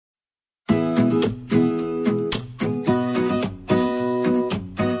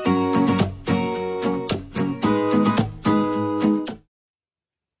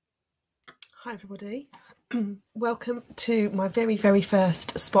Hi everybody, welcome to my very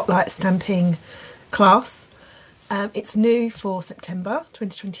first Spotlight stamping class. It's new for September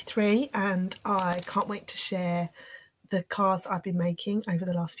 2023 and I can't wait to share the cards I've been making over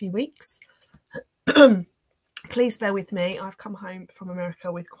the last few weeks. Please bear with me, I've come home from America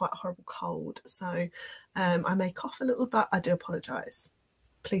with quite a horrible cold, so I may cough a little, but I do apologise.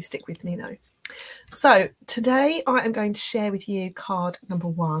 Please stick with me though. So today I am going to share with you card number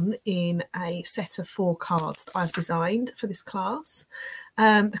 1 in a set of 4 cards that I've designed for this class.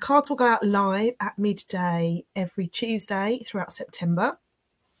 The cards will go out live at midday every Tuesday throughout September.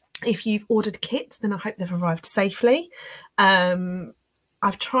 If you've ordered kits, then I hope they've arrived safely.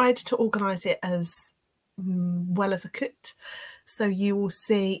 I've tried to organise it as well as I could. So you will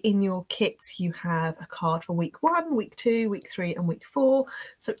see in your kits you have a card for week 1, week 2, week 3 and week 4.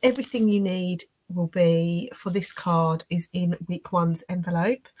 So everything you need will be for this card is in week 1's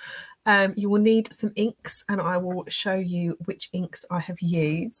envelope. You will need some inks and I will show you which inks I have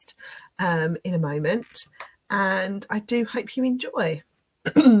used in a moment. And I do hope you enjoy.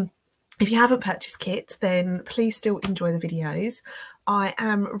 If you haven't purchased kits, then please still enjoy the videos. I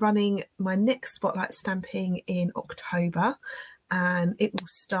am running my next Spotlight stamping in October and it will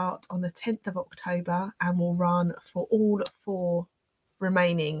start on the 10th of October and will run for all 4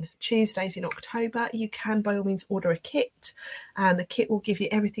 remaining Tuesdays in October. You can by all means order a kit and the kit will give you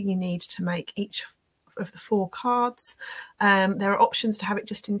everything you need to make each of the 4 cards. There are options to have it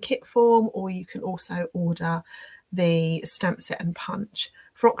just in kit form, or you can also order the stamp set and punch.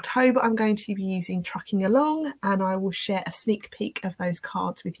 For October I'm going to be using Trucking Along and I will share a sneak peek of those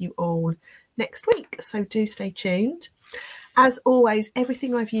cards with you all next week, so do stay tuned. As always,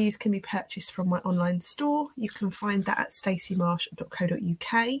 everything I've used can be purchased from my online store. You can find that at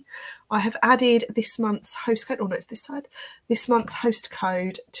staceymarsh.co.uk. I have added this month's host code, or no, it's this side, this month's host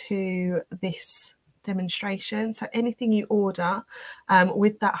code to this demonstration. So anything you order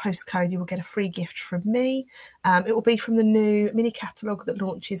with that host code, you will get a free gift from me. It will be from the new mini catalogue that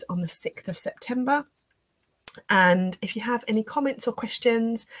launches on the 6th of September. And if you have any comments or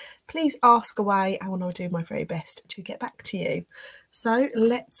questions, please ask away and I'll do my very best to get back to you. So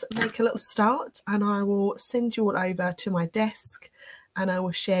let's make a little start and I will send you all over to my desk and I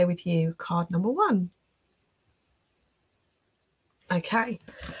will share with you card number 1. Okay,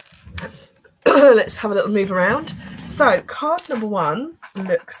 let's have a little move around. So card number 1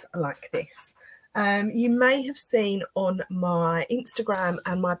 looks like this. You may have seen on my Instagram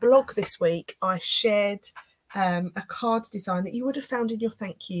and my blog this week, I shared a card design that you would have found in your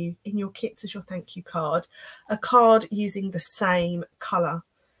thank you, in your kits as your thank you card, a card using the same colour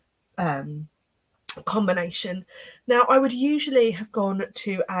combination. Now I would usually have gone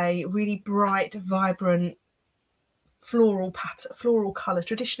to a really bright, vibrant floral pattern, floral colours,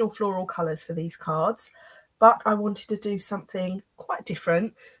 traditional floral colours for these cards, but I wanted to do something quite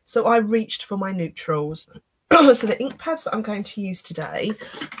different, so I reached for my neutrals. So the ink pads that I'm going to use today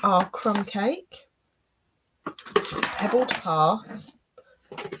are Crumb Cake, Pebbled Path,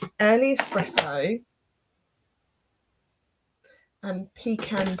 Early Espresso and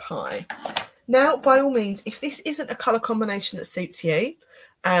Pecan Pie. Now by all means, if this isn't a colour combination that suits you,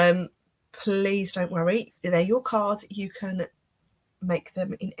 please don't worry, they're your cards, you can make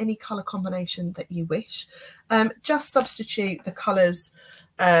them in any colour combination that you wish. Just substitute the colours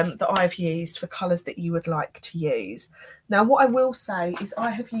that I've used for colours that you would like to use. Now what I will say is I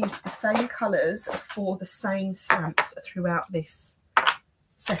have used the same colours for the same stamps throughout this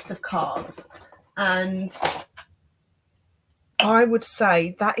set of cards, and I would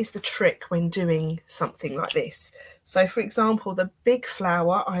say that is the trick when doing something like this. So for example, the big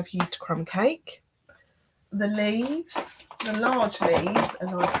flower I've used Crumb Cake, the leaves, the large leaves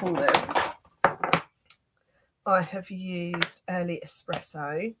as I call them, I have used Early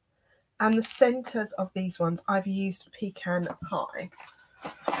Espresso, and the centres of these ones I've used Pecan Pie,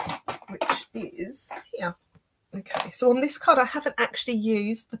 which is here. Okay, so on this card I haven't actually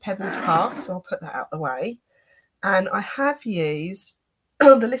used the Pebbled Path, so I'll put that out the way, and I have used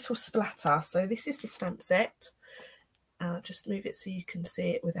the little splatter. So this is the stamp set. Just move it so you can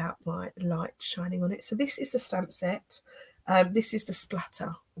see it without my light shining on it. So this is the stamp set. This is the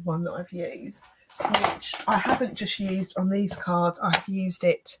splatter one that I've used, which I haven't just used on these cards, I've used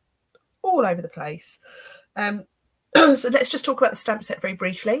it all over the place. So let's just talk about the stamp set very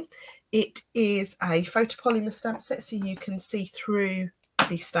briefly. It is a photopolymer stamp set, so you can see through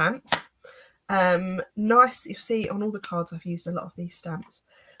the stamps. Nice, you see on all the cards I've used a lot of these stamps.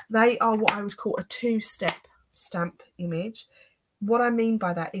 They are what I would call a 2-step stamp image. What I mean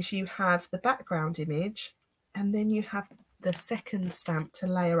by that is you have the background image and then you have the second stamp to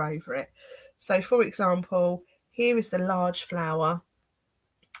layer over it. So for example, here is the large flower,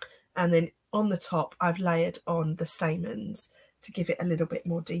 and then on the top I've layered on the stamens to give it a little bit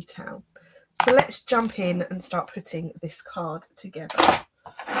more detail. So let's jump in and start putting this card together.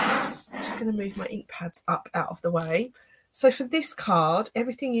 I'm just going to move my ink pads up out of the way. So for this card,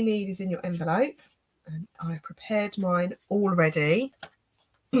 everything you need is in your envelope, and I prepared mine already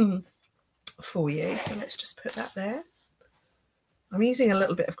for you. So let's just put that there. I'm using a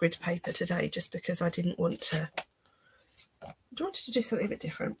little bit of grid paper today just because I didn't want to. I wanted to do something a bit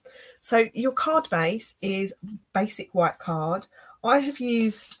different. So your card base is basic white card. I have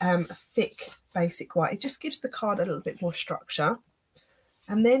used thick basic white. It just gives the card a little bit more structure.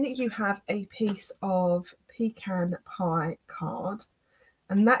 And then you have a piece of pecan pie card,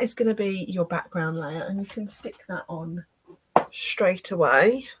 and that is going to be your background layer, and you can stick that on straight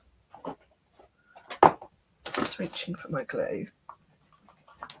away. Just reaching for my glue.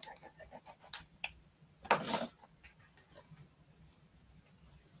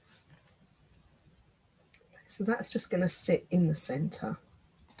 So that's just going to sit in the centre.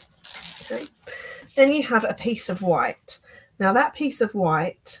 Okay. Then you have a piece of white. Now that piece of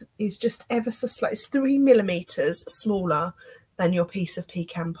white is just ever so slight. It's 3 millimeters smaller than your piece of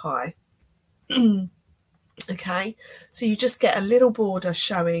pecan pie. Okay, so you just get a little border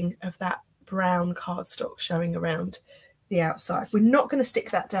showing of that brown cardstock showing around the outside. We're not going to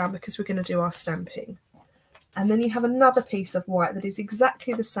stick that down because we're going to do our stamping. And then you have another piece of white that is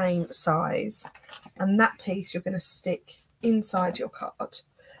exactly the same size, and that piece you're going to stick inside your card.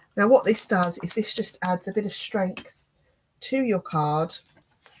 Now what this does is this just adds a bit of strength to your card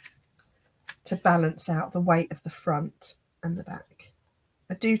to balance out the weight of the front and the back.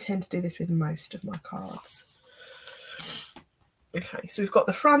 I do tend to do this with most of my cards. Okay, so we've got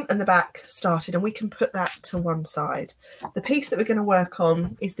the front and the back started, and we can put that to one side. The piece that we're going to work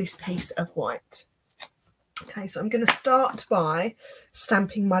on is this piece of white. Okay, so I'm going to start by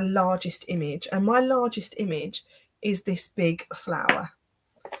stamping my largest image, and my largest image is this big flower.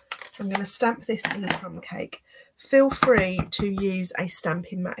 So I'm going to stamp this in crumb cake. Feel free to use a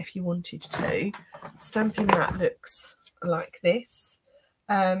stamping mat if you wanted to. Stamping mat looks like this.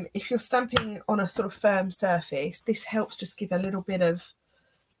 If you're stamping on a sort of firm surface, this helps just give a little bit of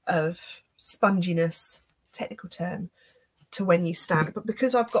sponginess, technical term, to when you stamp. But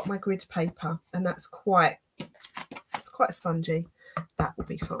because I've got my grid paper and it's quite spongy, that will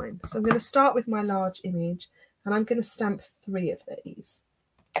be fine. So I'm going to start with my large image, and I'm going to stamp 3 of these.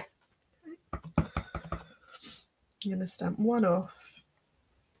 I'm going to stamp one off,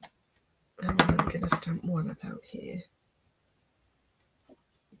 and then I'm going to stamp one about here.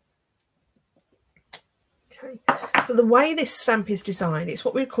 Okay, so the way this stamp is designed, it's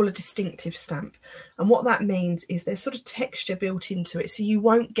what we call a distinctive stamp, and what that means is there's sort of texture built into it, so you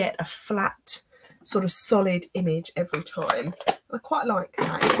won't get a flat sort of solid image every time. I quite like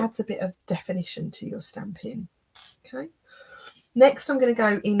that. It adds a bit of definition to your stamping. Okay. Next, I'm going to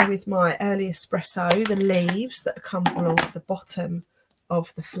go in with my early espresso, the leaves that come along the bottom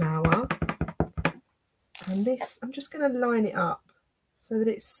of the flower. And this, I'm just going to line it up so that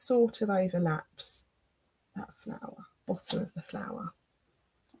it sort of overlaps that flower, bottom of the flower,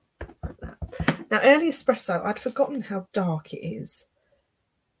 like that. Now, early espresso, I'd forgotten how dark it is.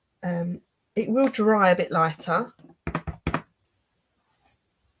 It will dry a bit lighter.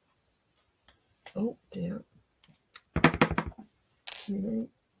 Oh dear. And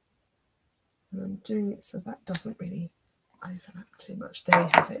I'm doing it so that doesn't really overlap too much. There you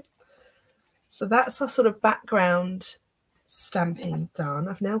have it. So that's our sort of background stamping done.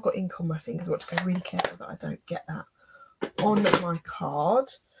 I've now got ink on my fingers. I want to be really careful that I don't get that on my card.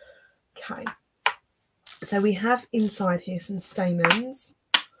 Okay. So we have inside here some stamens,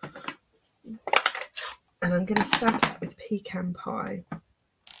 and I'm going to stamp that with pecan pie,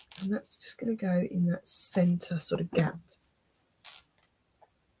 and that's just going to go in that centre sort of gap.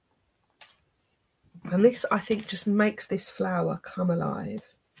 And this, I think, just makes this flower come alive.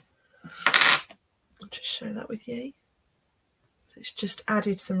 I'll just show that with you. So it's just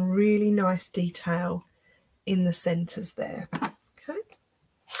added some really nice detail in the centres there. Okay.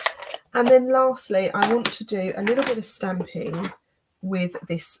 And then lastly, I want to do a little bit of stamping with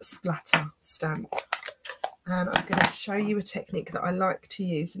this splatter stamp. And I'm going to show you a technique that I like to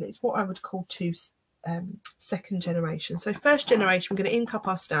use, and it's what I would call second generation. So first generation, we're going to ink up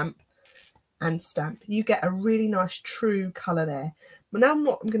our stamp and stamp. You get a really nice true colour there. But now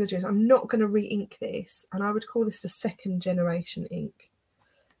what I'm going to do is I'm not going to re-ink this, and I would call this the second generation ink,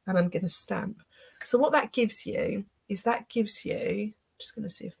 and I'm going to stamp. So what that gives you is just going to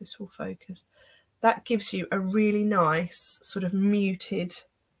see if this will focus, that gives you a really nice sort of muted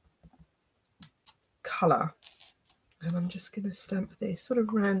colour. And I'm just going to stamp this sort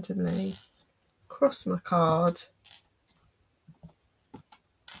of randomly across my card.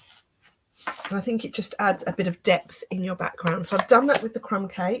 And I think it just adds a bit of depth in your background. So I've done that with the crumb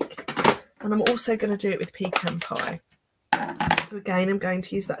cake, and I'm also going to do it with pecan pie. So again, I'm going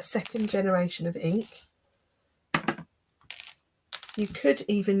to use that second generation of ink. You could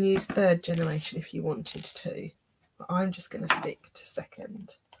even use third generation if you wanted to, but I'm just going to stick to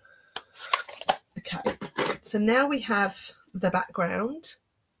second. Okay, so now we have the background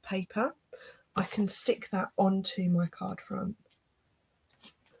paper. I can stick that onto my card front.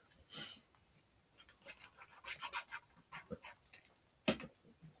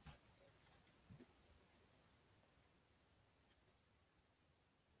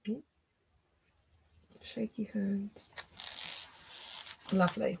 Shaky hands.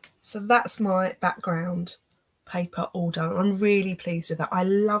 Lovely. So that's my background paper all done. I'm really pleased with that. I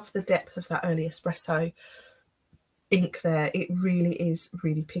love the depth of that early espresso ink there. It really is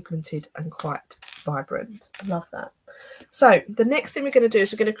really pigmented and quite vibrant. I love that. So the next thing we're going to do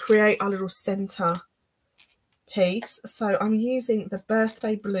is we're going to create our little centre piece. So I'm using the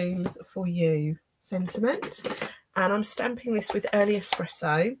Birthday Blooms for You sentiment, and I'm stamping this with early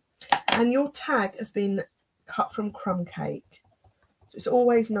espresso, and your tag has been cut from crumb cake. So it's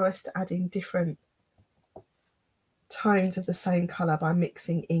always nice to add in different tones of the same colour by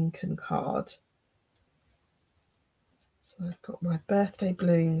mixing ink and card. So I've got my Birthday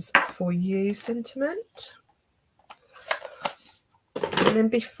Blooms for You sentiment. And then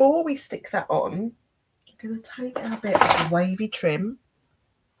before we stick that on, I'm going to take our bit of wavy trim,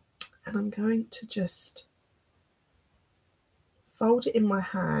 and I'm going to just fold it in my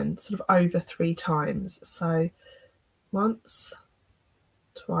hand sort of over 3 times. So once,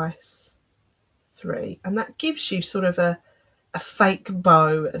 twice, 3, and that gives you sort of a fake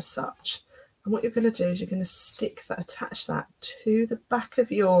bow as such. And what you're going to do is you're going to stick that, attach that to the back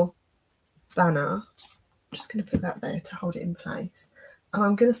of your banner. I'm just going to put that there to hold it in place, and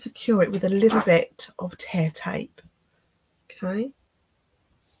I'm going to secure it with a little bit of tear tape. Okay,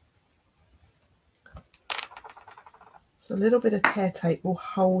 so a little bit of tear tape will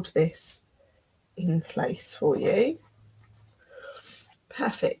hold this in place for you.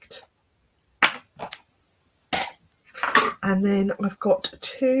 Perfect. And then I've got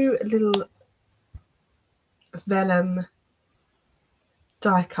 2 little vellum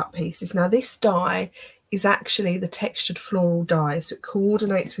die cut pieces. Now this die is actually the textured floral die, so it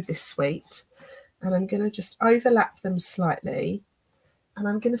coordinates with this suite, and I'm going to just overlap them slightly, and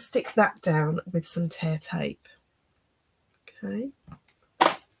I'm going to stick that down with some tear tape. Okay,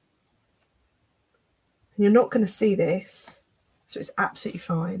 and you're not going to see this, so it's absolutely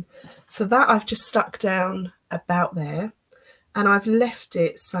fine. So that I've just stuck down about there, and I've left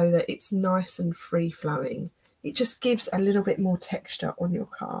it so that it's nice and free flowing. It just gives a little bit more texture on your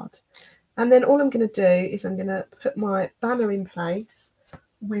card. And then all I'm going to do is I'm going to put my banner in place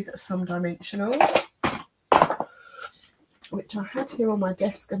with some dimensionals, which I had here on my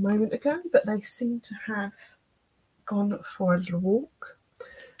desk a moment ago, but they seem to have gone for a little walk.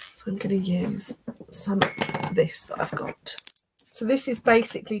 So I'm going to use some of this that I've got. So this is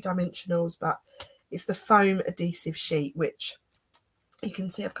basically dimensionals, but it's the foam adhesive sheet, which you can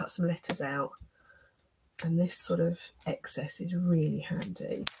see I've cut some letters out. And this sort of excess is really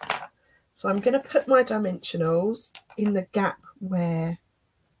handy. So I'm going to put my dimensionals in the gap where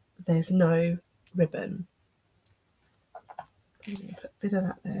there's no ribbon. I'm going to put a bit of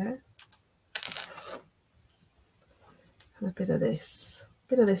that there. And a bit of this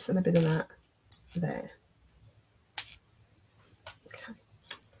and a bit of that there. Okay.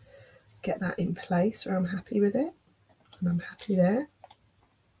 Get that in place where I'm happy with it. And I'm happy there.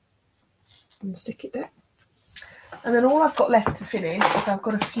 And stick it there. And then all I've got left to finish is I've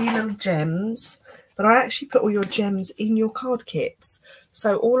got a few little gems, but I actually put all your gems in your card kits.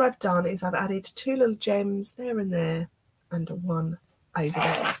 So all I've done is I've added 2 little gems there and there, and 1 over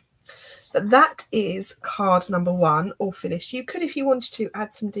there. But that is card number 1 all finished. You could, if you wanted to,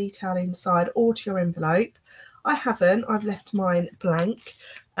 add some detail inside or to your envelope. I haven't, I've left mine blank,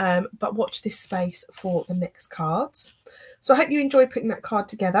 but watch this space for the next cards. So I hope you enjoyed putting that card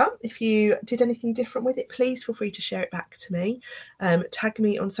together. If you did anything different with it, please feel free to share it back to me. Tag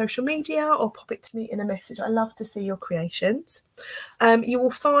me on social media or pop it to me in a message. I love to see your creations. You will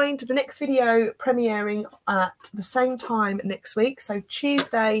find the next video premiering at the same time next week, so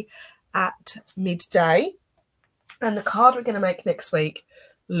Tuesday at midday. And the card we're going to make next week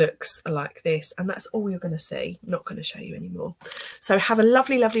looks like this, and that's all you're going to see. I'm not going to show you anymore. So have a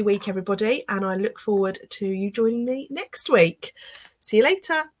lovely, lovely week, everybody, and I look forward to you joining me next week. See you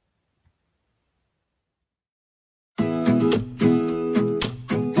later. soon.